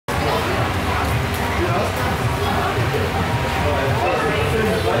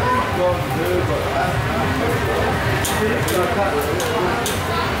Man,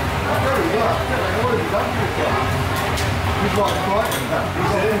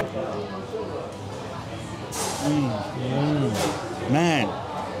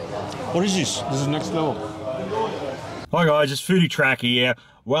 what is this? This is next level. Hi guys, it's Foodie Tracker here.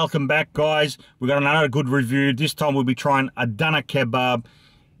 Welcome back guys. We got another good review. This time we'll be trying Adana kebab,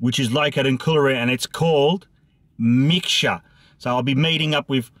 which is located in Climie, and it's called Miksa. So I'll be meeting up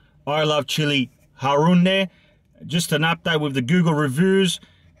with I Love Chili Harun there. Just an update with the Google reviews.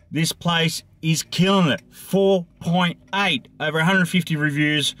 This place is killing it. 4.8, over 150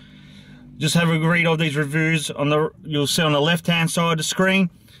 reviews. Just have a read of these reviews. You'll see on the left-hand side of the screen.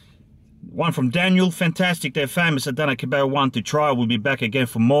 One from Daniel, fantastic. They're famous. Adana kebab, one to try. We'll be back again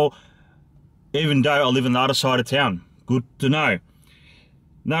for more, even though I live on the other side of town. Good to know.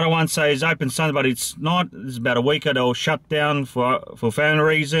 Another one says open Sunday, but it's not. It's about a week ago, shut down for family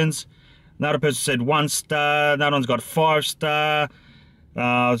reasons. Another person said 1 star. Another one's got 5 star.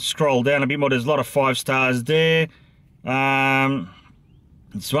 Scroll down a bit more. There's a lot of 5 stars there. Someone's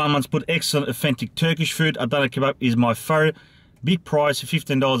put excellent, authentic Turkish food. Adana kebab is my favorite. Big price,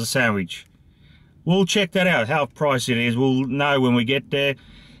 $15 a sandwich. We'll check that out, how pricey it is. We'll know when we get there.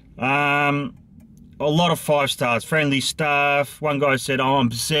 A lot of 5 stars, friendly staff. One guy said, oh, I'm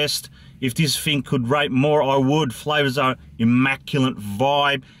obsessed. If this thing could rate more, I would. Flavors are immaculate,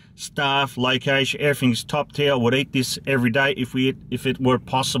 vibe, staff, location, everything's top tier. I would eat this every day if it were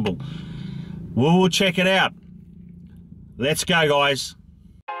possible. We'll check it out. Let's go, guys.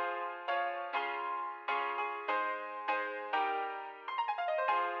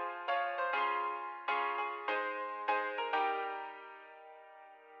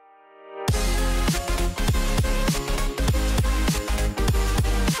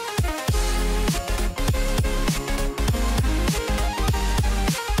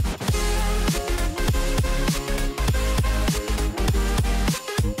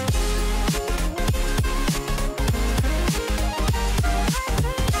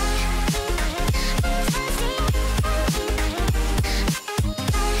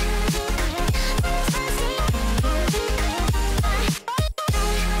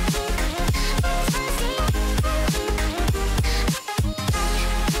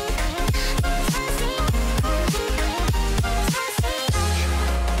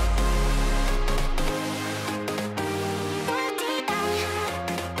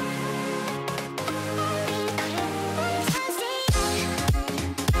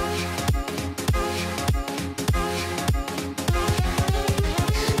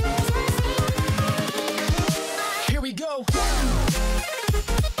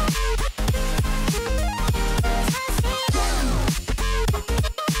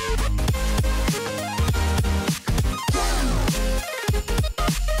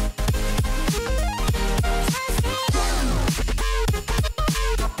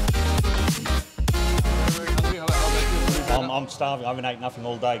 I'm starving. I haven't eaten nothing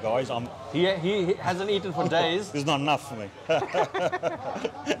all day, guys. He hasn't eaten for days. There's not enough for me.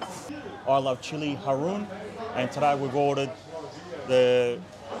 I Love Chili Harun, and today we've ordered the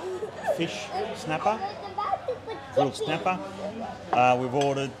fish snapper, grilled snapper. We've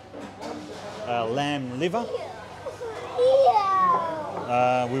ordered lamb liver.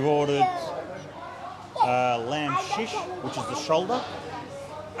 We've ordered lamb shish, which is the shoulder,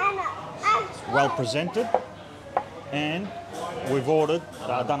 well presented. And we've ordered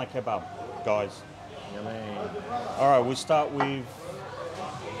the Adana kebab, guys. Yummy. All right, we'll start with...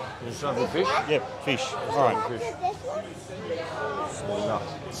 You start with fish? Yep, fish. All right. Fish.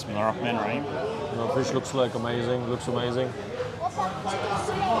 Bismillahirrahmanirrahim. No, fish looks like amazing. Looks amazing.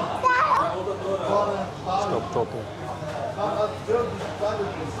 Stop talking.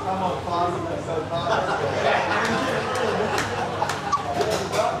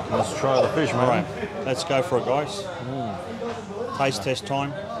 Let's try the fish, man. All right, let's go for it, guys. Taste test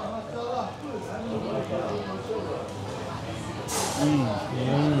time.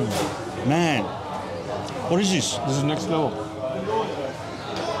 Man, what is this? This is next level.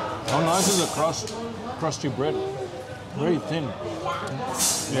 How nice is the crust? Crusty bread. Very thin.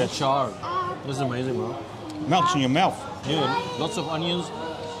 Yeah, charred. This is amazing, bro. Melts in your mouth. Yeah, lots of onions.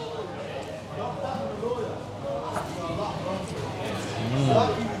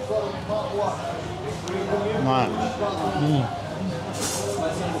 Man.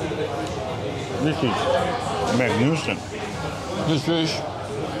 This is magnificent. This fish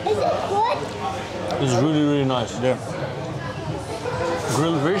Is it good? is really, really nice. Yeah.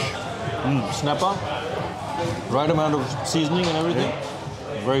 Grilled fish, snapper, right amount of seasoning and everything.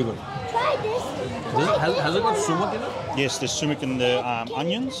 Yeah. Very good. Try this. Has it got sumac in it? Yes, there's sumac in the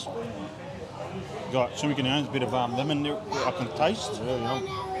onions. got chicken onions, a bit of lemon there I can taste. Yeah, yum.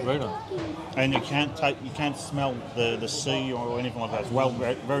 Very nice. And you can't smell the sea or anything like that.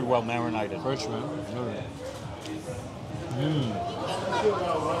 It's very well marinated. Fresh, man.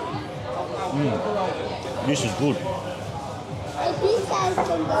 This is good.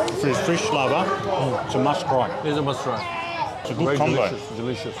 For a fish lover, it's a must try. It's a must try. It's a good Very combo.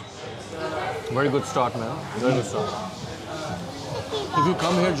 delicious. Very good start, man. Very good start. If you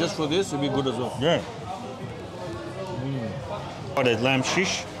come here just for this, it'll be good as well. Yeah. Oh, there's lamb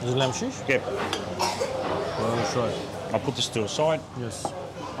shish. Is it lamb shish? Yep. Well, let's try it. I'll put this to the side. Yes.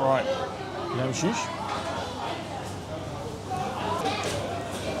 All right. Lamb shish.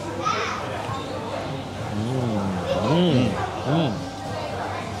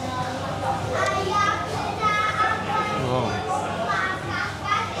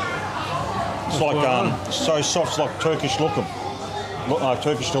 It's like so soft, it's like Turkish lookum.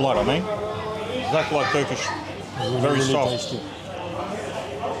 Turkish delight, I mean. Exactly like Turkish. Very really soft. tasty.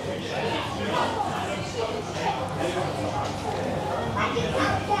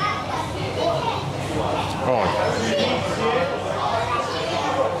 Oh.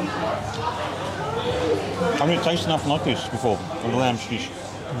 I've never tasted nothing like this before, a lamb shish.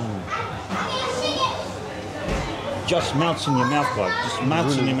 Just melts in your mouth, guys. Just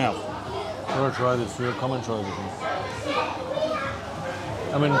melts in your mouth. I'm gonna try this. We'll come and try this.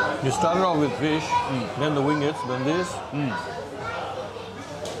 I mean, you started off with fish, then the wingets, then this. And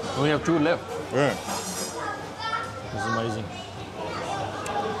we have two left. Yeah. It's amazing.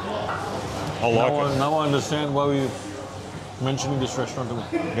 I like it. Now I understand why we're mentioning this restaurant to me.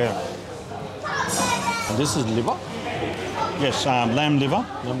 Yeah. And this is liver? Yes, lamb liver.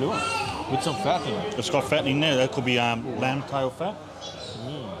 Lamb liver? With some fat in it. It's got fat in there. That could be lamb tail fat.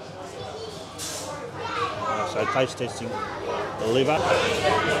 So taste testing the liver.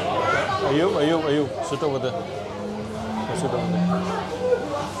 Are you? Sit over there. Sit over there.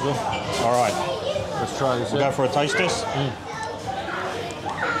 Go. All right. Let's try this. We'll go for a taste test.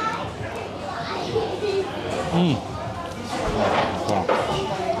 Wow.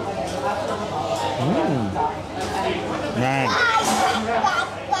 Man.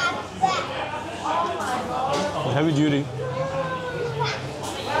 Heavy duty.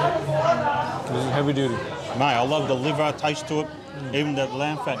 This is heavy duty. Mate, I love the liver taste to it. Even the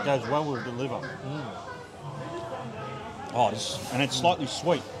lamb fat goes well with the liver. Oh, and it's slightly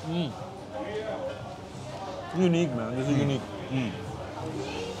sweet. Unique, man. This is unique.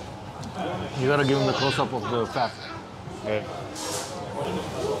 You gotta give him the close-up of the fat. Yeah.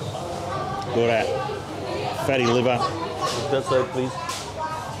 Look at that. Fatty liver. That side, please.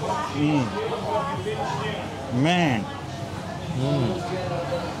 Man.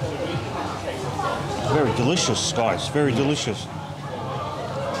 Very delicious, guys. Very delicious.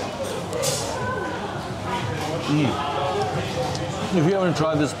 If you haven't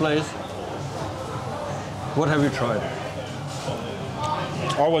tried this place, what have you tried?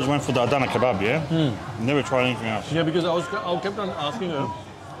 I always went for the Adana kebab, yeah? Never tried anything else. Yeah, because I kept on asking her,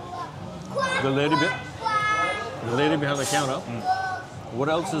 the lady behind the counter, what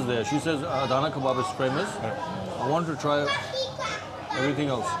else is there? She says Adana kebab is famous. I want to try everything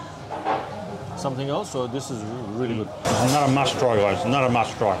else. Something else, so this is really good. It's not a must try, guys. Not a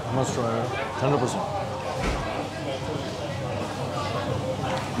must try. Must try, 100%.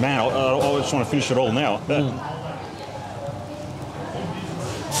 Man, I just want to finish it all now.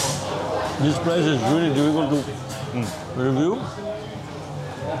 This place is really difficult to review.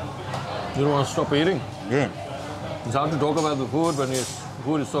 You don't want to stop eating. Yeah. It's hard to talk about the food when the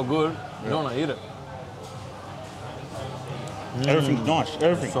food is so good. You don't want to eat it. Everything's nice.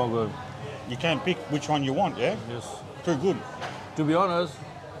 Everything. It's so good. You can't pick which one you want, yeah? Yes. Too good. To be honest,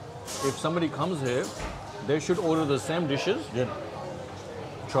 if somebody comes here, they should order the same dishes, Yeah.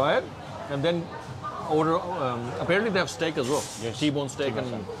 try it, and then order. Apparently, they have steak as well. Yes. T-bone steak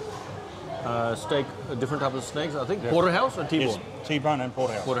and steak, different types of steaks. I think porterhouse or T-bone. Yes. T-bone and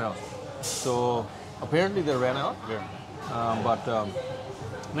porterhouse. Porterhouse. So apparently they ran out. Yeah. But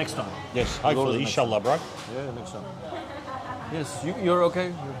next time. Yes. We'll go to the Hopefully, next inshallah, bro. Yeah, next time. Yes, you're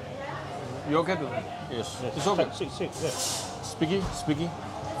okay. You're okay to yes. It's okay. Sit, yeah. Speaky.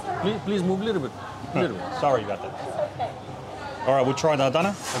 Please move a little bit. Sorry about that. All right, we'll try the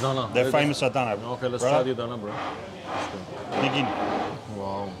Adana. Adana. They're famous Adana. Okay, let's brother. try the Adana, bro. Begin.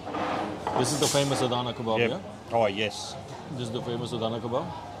 Wow. This is the famous Adana kebab, Yep. yeah? Oh, yes. This is the famous Adana kebab.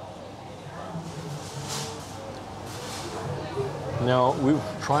 Now, we're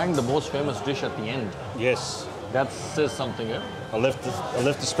trying the most famous dish at the end. Yes. That says something, yeah? I left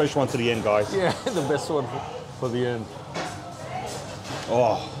the special one to the end, guys. Yeah, the best one for the end.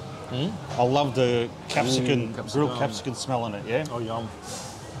 Oh, I love the capsicum, capsicum. grilled capsicum smell in it, yeah? Oh, yum.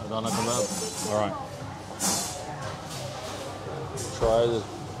 Adana kebab. All right. Try this.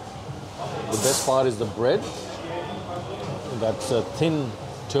 The best part is the bread. That's a thin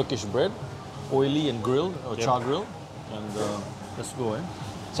Turkish bread, oily and grilled, or char grilled. And let's go in.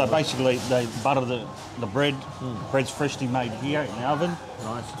 So basically, they butter the bread. Bread's freshly made here in the oven.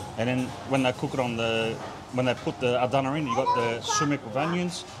 Nice. And then when they cook it when they put the Adana in, you got the sumac with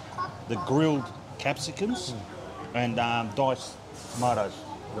onions, the grilled capsicums, and diced tomatoes.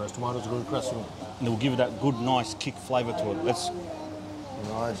 Those tomatoes grilled crusty. And it will give it that good, nice kick flavour to it. That's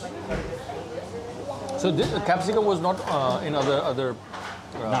Nice. So the capsicum was not in other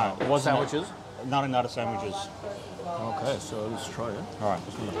no, it wasn't sandwiches? Not in other sandwiches. Okay, so let's try it. All right.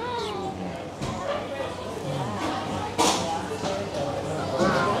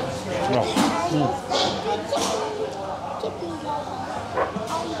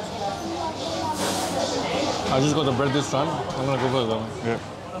 I just got the bread this time. I'm gonna go for the one. Yeah.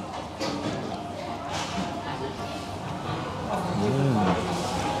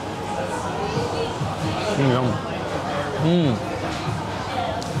 Yum.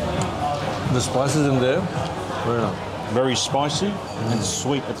 The spices in there, very nice. Very spicy and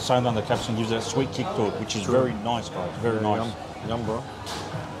sweet at the same time. The capsicum gives it a sweet kick to it, which is very nice, guys. Very nice. Yum, yum, bro.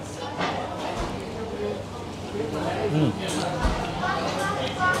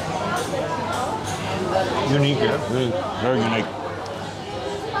 Unique, yeah? Very unique.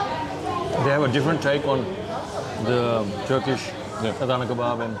 They have a different take on the Turkish Yeah. Adana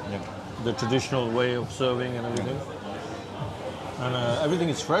kebab and Yeah. the traditional way of serving and everything. And everything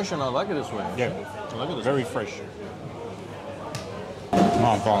is fresh, and I like it this way. Yeah. I like it this Very fresh.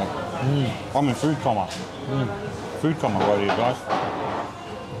 Oh, God. I'm in food coma. Food coma right here, guys.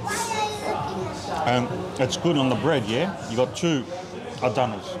 It's good on the bread, yeah? You got two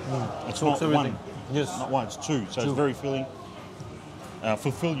Adanas. It's not everything. one. Yes. Not one, it's two. So it's very filling.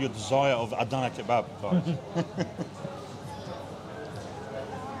 Fulfill your desire of Adana kebab, guys.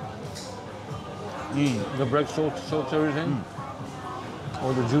 The bread soaks everything.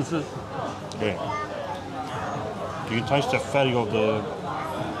 All the juices. Yeah. You can taste the fatty of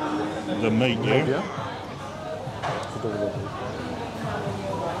the meat, yeah? Yeah.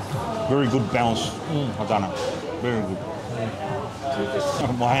 Very good balance, Adana. Very good.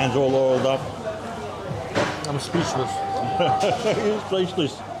 My hands all oiled up. I'm speechless. You're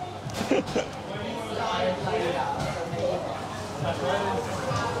speechless.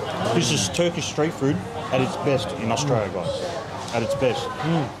 This is Turkish street food at its best in Australia, guys. At its best. If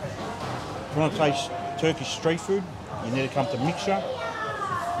you want to taste Turkish street food, you need to come to Miksa,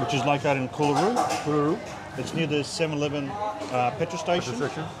 which is located in Kuluru. It's near the 7-Eleven petrol station.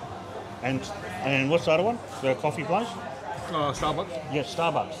 And what's the other one? The coffee place? Starbucks. Yeah,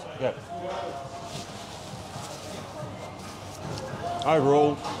 Starbucks. Yeah.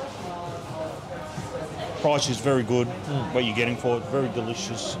 Overall, price is very good. What you're getting for it, very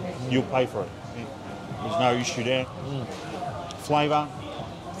delicious. You'll pay for it. There's no issue there. Flavour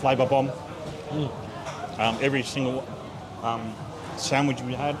bomb. Every single sandwich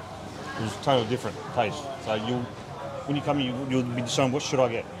we had was totally different taste. So when you come here, you'll be deciding what should I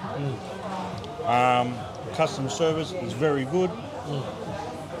get. Customer service is very good.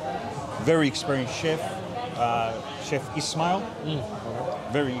 Very experienced chef, Chef Ismail.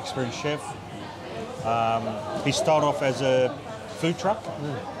 Very experienced chef. He started off as a food truck,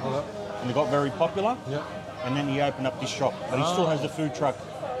 and he got very popular. Yeah. And then he opened up this shop, but he still has the food truck.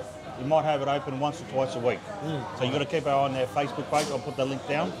 He might have it open once or twice a week. So you got to keep an eye on their Facebook page. I'll put the link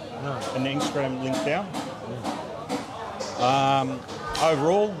down, and the Instagram link down.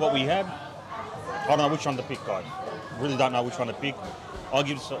 Overall, what we have, I don't know which one to pick, guys. Really don't know which one to pick. I'll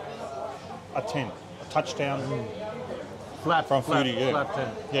give this a 10, a touchdown. Flat From Foodie, yeah. Flat 10.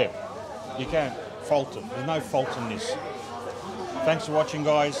 Yeah, you can't fault it. There's no fault in this. Thanks for watching,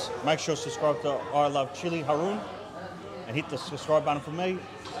 guys. Make sure to subscribe to I Love Chili Haroon and hit the subscribe button for me.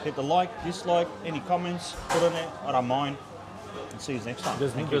 Hit the like, dislike, any comments, put on it. I don't mind. And see you next time.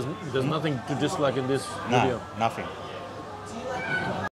 There's nothing to dislike in this video. No, nothing.